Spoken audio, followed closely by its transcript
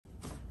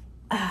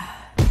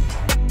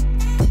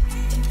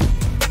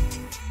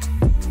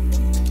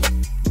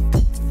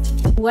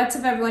What's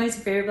up everyone, it's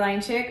your favorite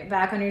blind chick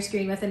back on your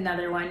screen with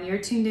another one. You're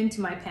tuned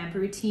into my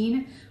pamper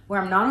routine where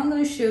I'm not only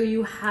going to show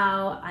you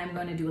how I'm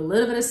going to do a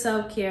little bit of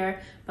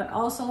self-care, but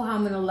also how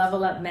I'm going to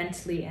level up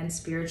mentally and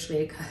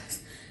spiritually,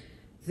 because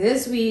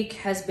this week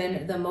has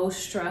been the most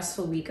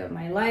stressful week of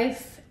my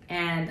life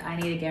and I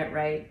need to get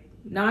right.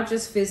 Not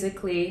just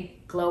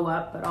physically glow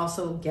up, but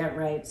also get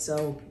right.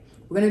 So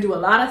we're gonna do a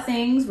lot of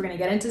things. We're gonna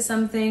get into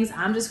some things.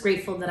 I'm just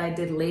grateful that I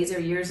did laser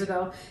years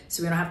ago,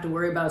 so we don't have to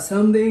worry about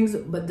some things,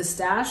 but the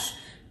stash,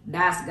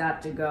 that's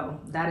got to go.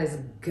 That has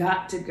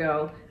got to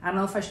go. I don't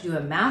know if I should do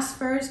a mask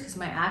first because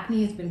my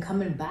acne has been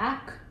coming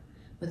back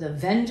with a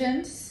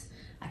vengeance.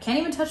 I can't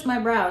even touch my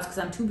brows because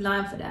I'm too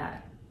blind for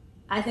that.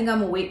 I think I'm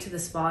gonna wait till the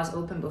spas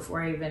open before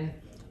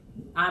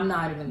I'm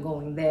not even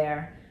going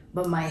there.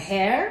 But my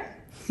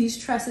hair, these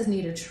tresses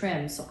need a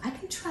trim, so I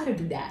can try to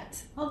do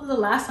that. Although the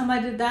last time I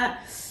did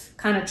that,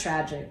 kind of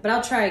tragic, but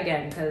I'll try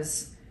again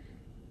because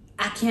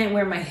I can't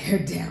wear my hair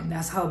down.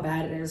 That's how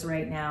bad it is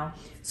right now.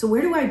 So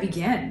where do I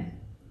begin?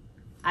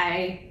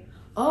 I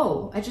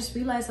just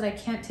realized that I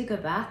can't take a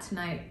bath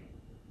tonight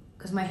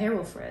because my hair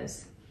will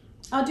frizz.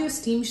 I'll do a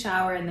steam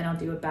shower and then I'll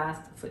do a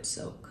bath foot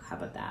soak. How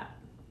about that?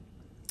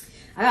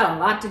 I got a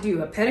lot to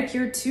do. A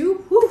pedicure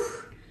too.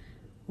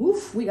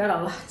 Woof, we got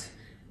a lot.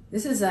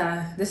 This is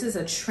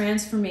a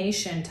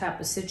transformation type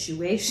of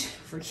situation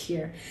over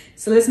here.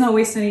 So let's not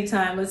waste any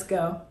time. Let's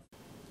go.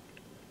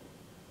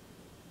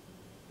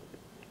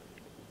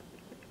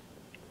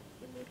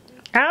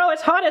 Ow,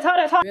 it's hot, it's hot,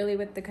 it's hot. Really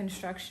with the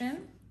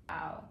construction?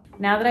 Wow.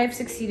 Now that I've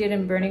succeeded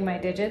in burning my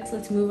digits,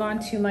 let's move on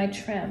to my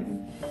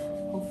trim.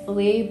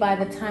 Hopefully by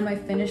the time I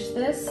finish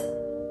this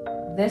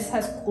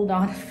has cooled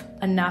down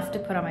enough to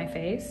put on my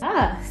face.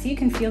 So you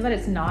can feel that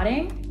it's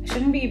knotting. I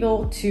shouldn't be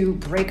able to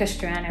break a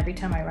strand every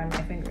time I run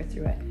my finger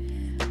through it.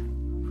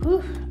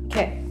 Whew.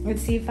 Okay,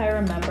 let's see if I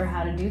remember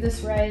how to do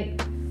this right.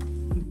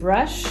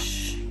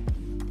 Brush.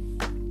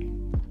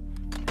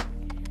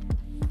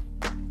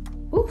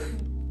 Oof.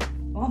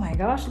 Oh my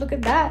gosh, look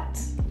at that.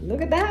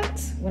 Look at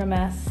that. What a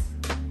mess.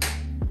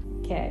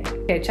 Okay,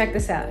 check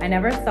this out. I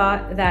never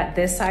thought that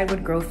this side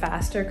would grow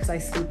faster because I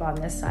sleep on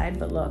this side,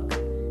 but look,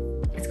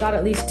 it's got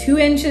at least 2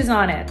 inches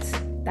on it.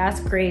 That's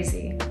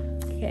crazy.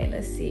 Okay,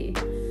 let's see.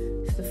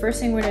 So the first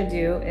thing we're gonna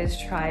do is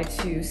try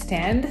to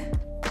stand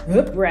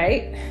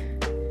upright.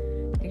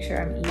 Make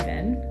sure I'm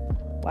even.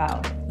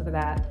 Wow, look at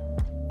that.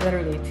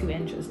 Literally 2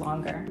 inches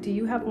longer. Do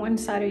you have one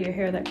side of your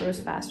hair that grows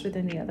faster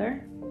than the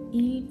other?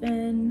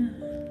 Even.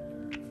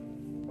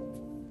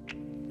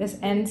 This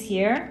ends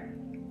here.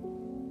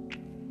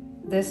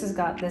 This has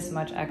got this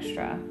much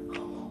extra.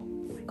 Oh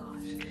my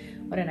gosh,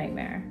 what a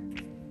nightmare.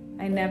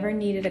 I never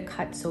needed a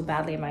cut so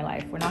badly in my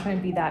life. We're not gonna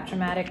be that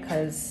dramatic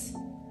because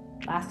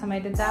last time I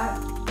did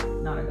that,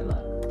 not a good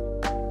look.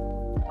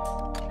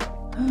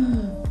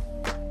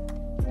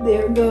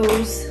 There it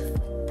goes.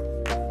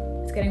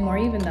 It's getting more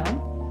even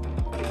though.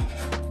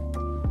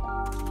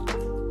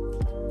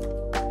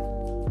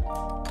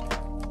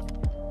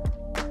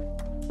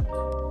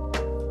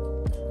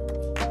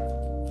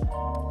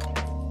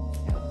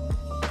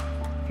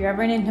 If you're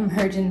ever in an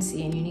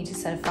emergency and you need to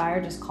set a fire,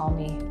 just call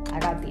me. I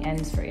got the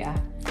ends for you.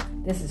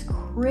 This is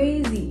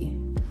crazy.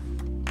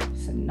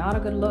 It's not a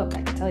good look,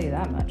 I can tell you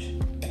that much.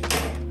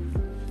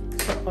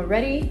 So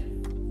already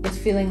it's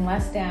feeling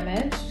less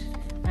damaged.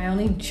 I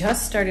only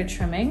just started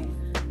trimming.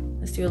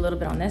 Let's do a little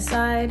bit on this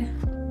side.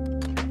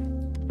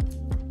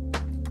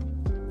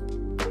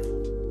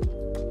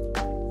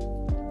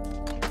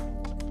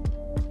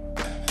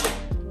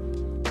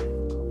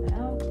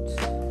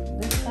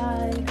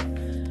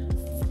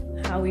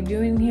 How are we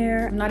doing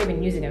here? I'm not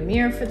even using a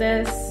mirror for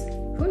this.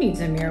 Who needs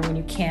a mirror when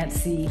you can't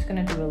see? Just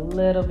gonna do a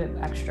little bit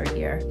extra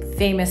here.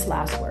 Famous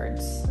last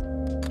words.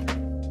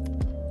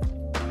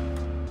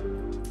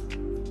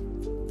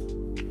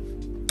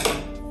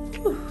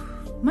 Whew,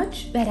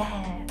 much better.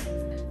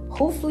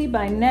 Hopefully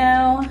by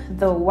now,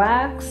 the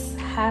wax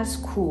has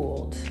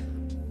cooled.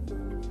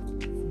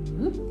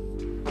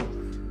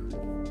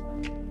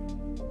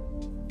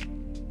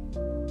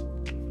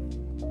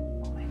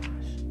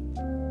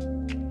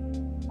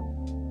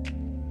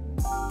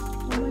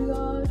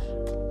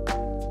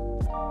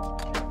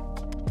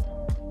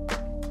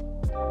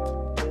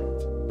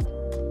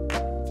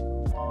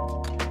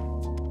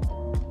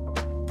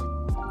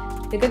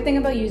 The good thing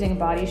about using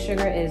body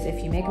sugar is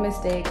if you make a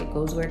mistake, it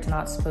goes where it's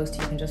not supposed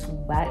to. You can just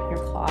wet your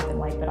cloth and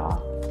wipe it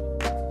off.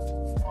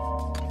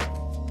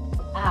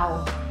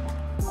 Ow.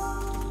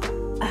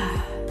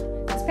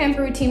 This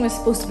pamper routine was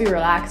supposed to be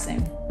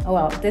relaxing. Oh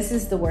well, this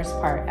is the worst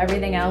part.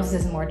 Everything else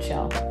is more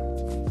chill.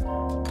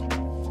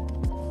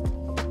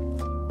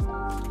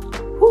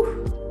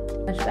 Whew.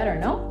 Much better,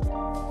 no?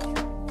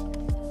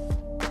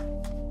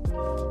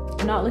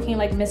 I'm not looking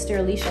like Mr.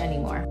 Alisha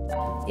anymore.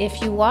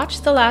 If you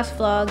watched the last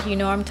vlog, you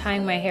know I'm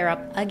tying my hair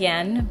up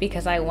again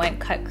because I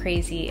went cut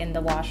crazy in the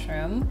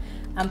washroom.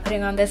 I'm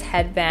putting on this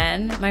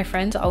headband. My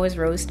friends always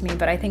roast me,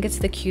 but I think it's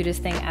the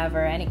cutest thing ever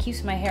and it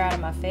keeps my hair out of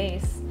my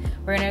face.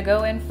 We're gonna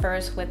go in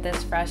first with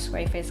this Fresh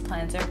Spray Face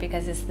Cleanser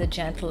because it's the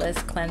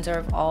gentlest cleanser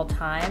of all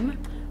time.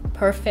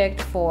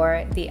 Perfect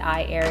for the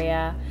eye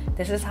area.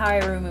 This is how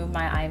I remove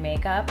my eye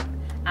makeup.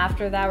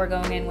 After that, we're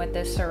going in with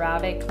this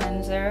CeraVe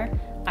cleanser.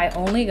 I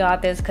only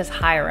got this because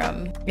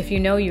Hiram. If you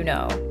know, you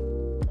know.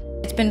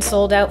 It's been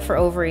sold out for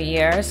over a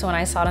year, so when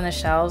I saw it on the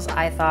shelves,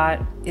 I thought,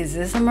 is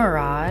this a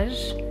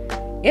mirage?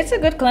 It's a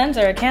good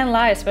cleanser, I can't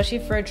lie, especially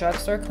for a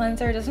drugstore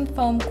cleanser. It doesn't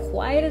foam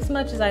quite as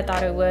much as I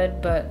thought it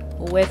would, but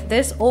with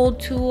this old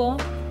tool,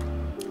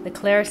 the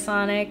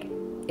Clarisonic,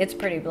 it's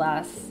pretty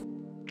blessed.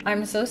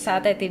 I'm so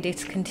sad that they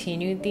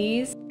discontinued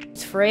these.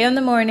 It's Frey in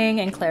the morning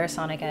and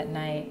Clarisonic at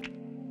night.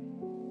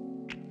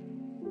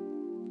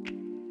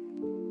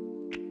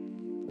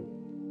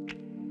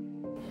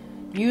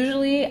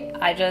 Usually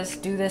I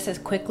just do this as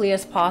quickly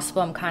as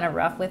possible. I'm kind of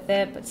rough with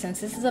it, but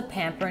since this is a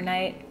pamper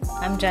night,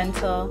 I'm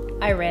gentle,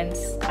 I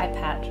rinse, I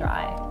pat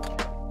dry.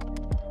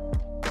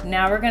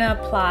 Now we're gonna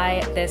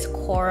apply this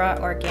Cora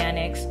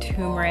Organics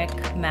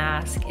turmeric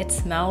mask. It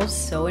smells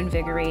so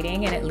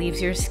invigorating and it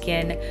leaves your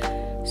skin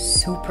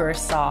super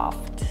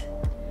soft.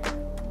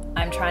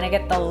 I'm trying to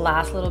get the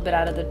last little bit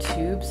out of the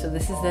tube, so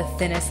this is the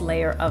thinnest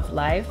layer of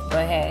life,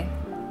 but hey,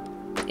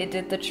 it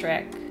did the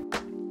trick.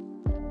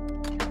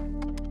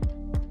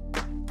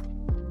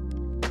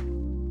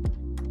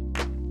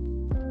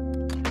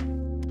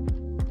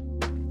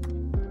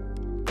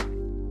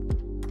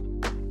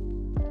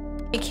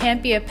 It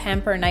can't be a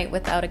pamper night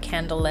without a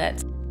candle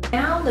lit.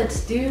 Now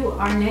let's do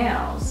our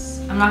nails.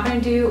 I'm not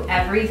going to do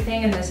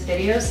everything in this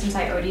video since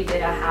I already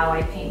did a how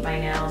I paint my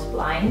nails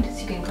blind.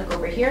 So you can click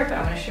over here, but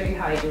I'm going to show you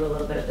how I do a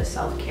little bit of the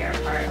self-care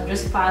part. I'm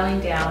just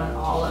filing down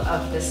all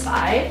of the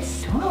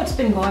sides. I don't know what's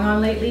been going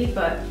on lately,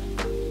 but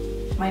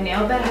my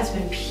nail bed has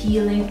been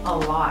peeling a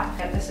lot.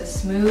 Get this as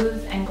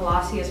smooth and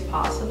glossy as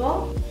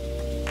possible.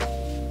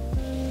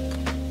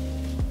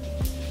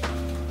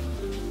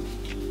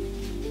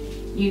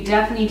 You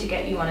definitely need to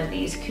get you one of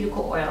these,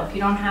 cuticle oil. If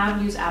you don't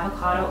have, use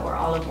avocado or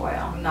olive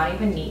oil. I'm not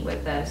even neat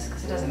with this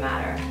because it doesn't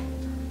matter.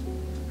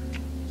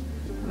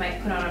 I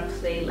might put on a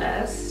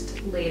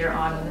playlist later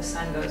on when the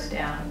sun goes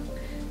down,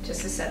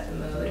 just to set the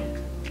mood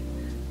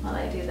while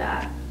I do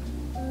that.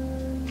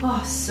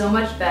 Oh, so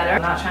much better.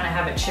 I'm not trying to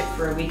have it chip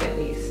for a week at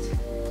least.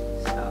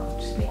 So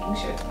just making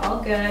sure it's all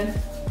good.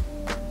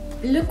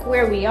 Look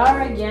where we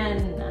are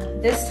again.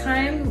 This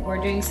time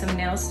we're doing some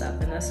nail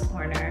stuff in this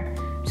corner.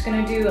 Just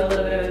gonna do a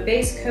little bit of a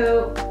base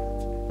coat. I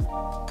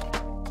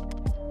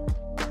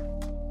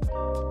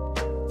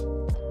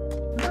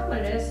don't know what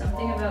it is,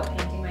 something about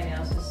painting my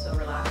nails is so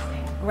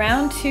relaxing.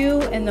 Round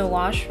 2 in the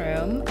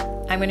washroom,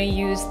 I'm gonna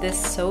use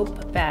this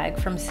soap bag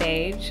from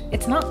Sage.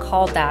 It's not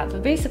called that,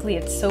 but basically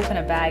it's soap in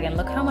a bag, and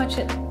look how much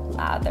it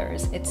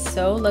lathers. It's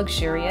so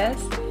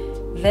luxurious.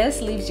 This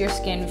leaves your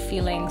skin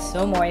feeling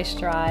so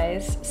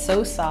moisturized,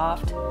 so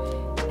soft.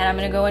 And I'm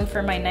gonna go in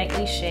for my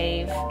nightly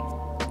shave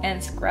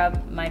and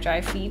scrub my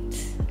dry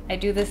feet. I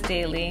do this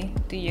daily.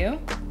 Do you?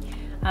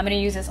 I'm gonna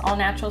use this all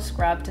natural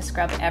scrub to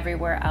scrub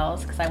everywhere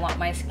else because I want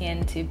my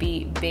skin to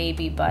be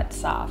baby butt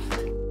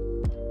soft.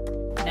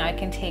 Now I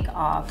can take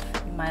off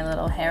my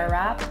little hair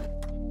wrap.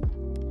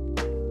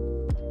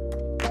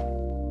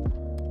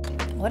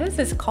 What is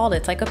this called?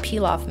 It's like a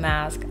peel-off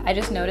mask. I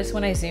just noticed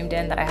when I zoomed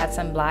in that I had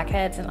some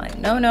blackheads and I'm like,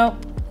 no,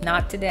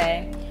 not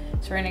today.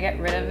 So we're gonna get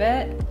rid of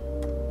it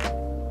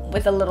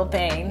with a little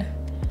pain.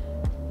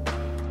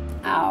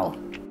 Ow.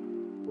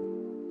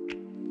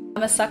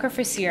 I'm a sucker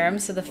for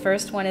serums, so the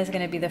first one is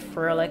going to be the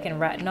Ferulic and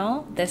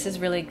Retinol. This is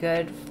really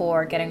good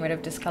for getting rid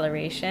of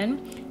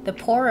discoloration. The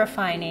pore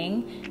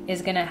refining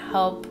is going to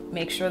help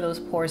make sure those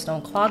pores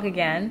don't clog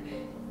again.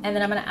 And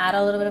then I'm going to add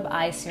a little bit of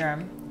eye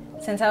serum.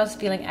 Since I was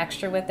feeling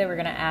extra with it, we're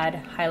going to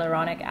add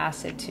hyaluronic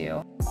acid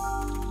too.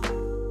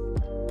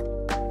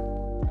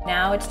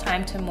 Now it's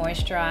time to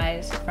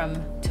moisturize from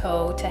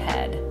toe to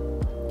head.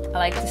 I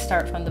like to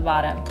start from the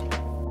bottom.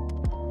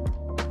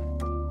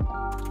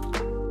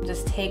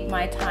 Just take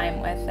my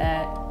time with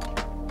it.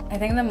 I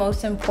think the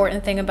most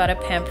important thing about a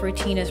pamper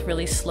routine is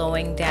really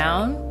slowing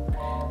down.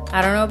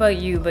 I don't know about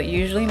you, but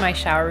usually my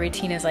shower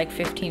routine is like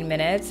 15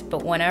 minutes,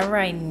 but whenever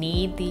I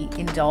need the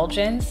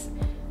indulgence,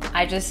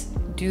 I just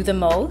do the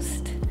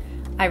most.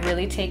 I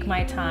really take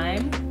my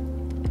time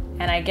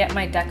and I get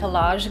my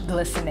décollage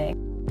glistening.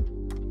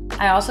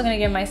 I'm also gonna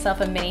give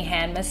myself a mini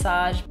hand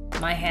massage.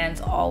 My hands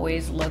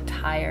always look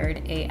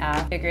tired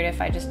AF. Figured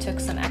if I just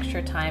took some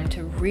extra time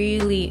to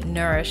really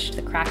nourish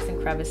the cracks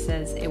and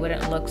crevices, it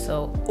wouldn't look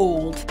so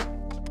old.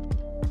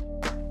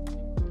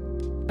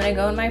 I'm gonna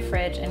go in my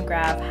fridge and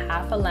grab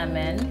half a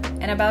lemon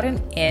and about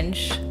an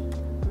inch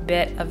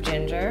bit of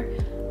ginger.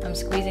 I'm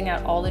squeezing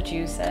out all the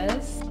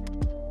juices,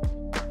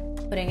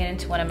 putting it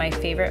into one of my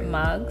favorite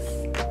mugs.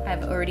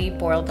 I've already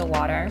boiled the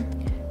water,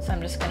 so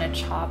I'm just gonna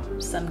chop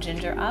some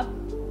ginger up,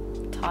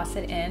 toss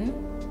it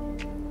in,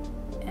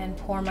 and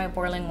pour my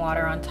boiling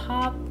water on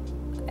top.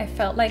 I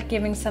felt like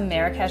giving some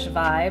Marrakesh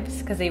vibes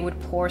because they would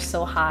pour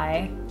so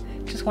high.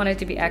 Just wanted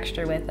to be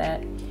extra with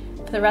it.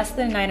 For the rest of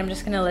the night, I'm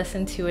just gonna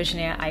listen to a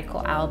Jhené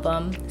Aiko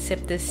album,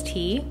 sip this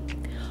tea.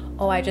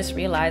 Oh, I just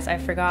realized I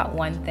forgot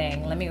one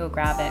thing. Let me go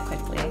grab it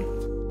quickly.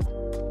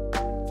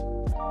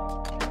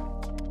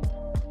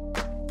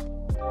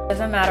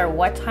 Doesn't matter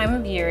what time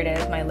of year it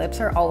is, my lips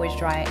are always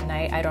dry at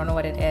night. I don't know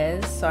what it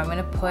is, so I'm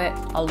gonna put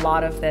a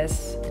lot of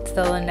this. It's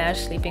the Laneige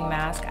sleeping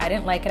mask. I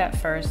didn't like it at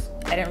first.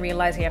 I didn't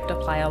realize you have to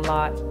apply a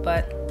lot,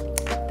 but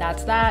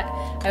that's that.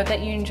 I hope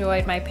that you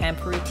enjoyed my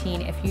pamper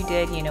routine. If you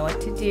did, you know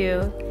what to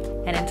do.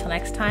 And until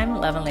next time,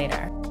 love and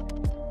later.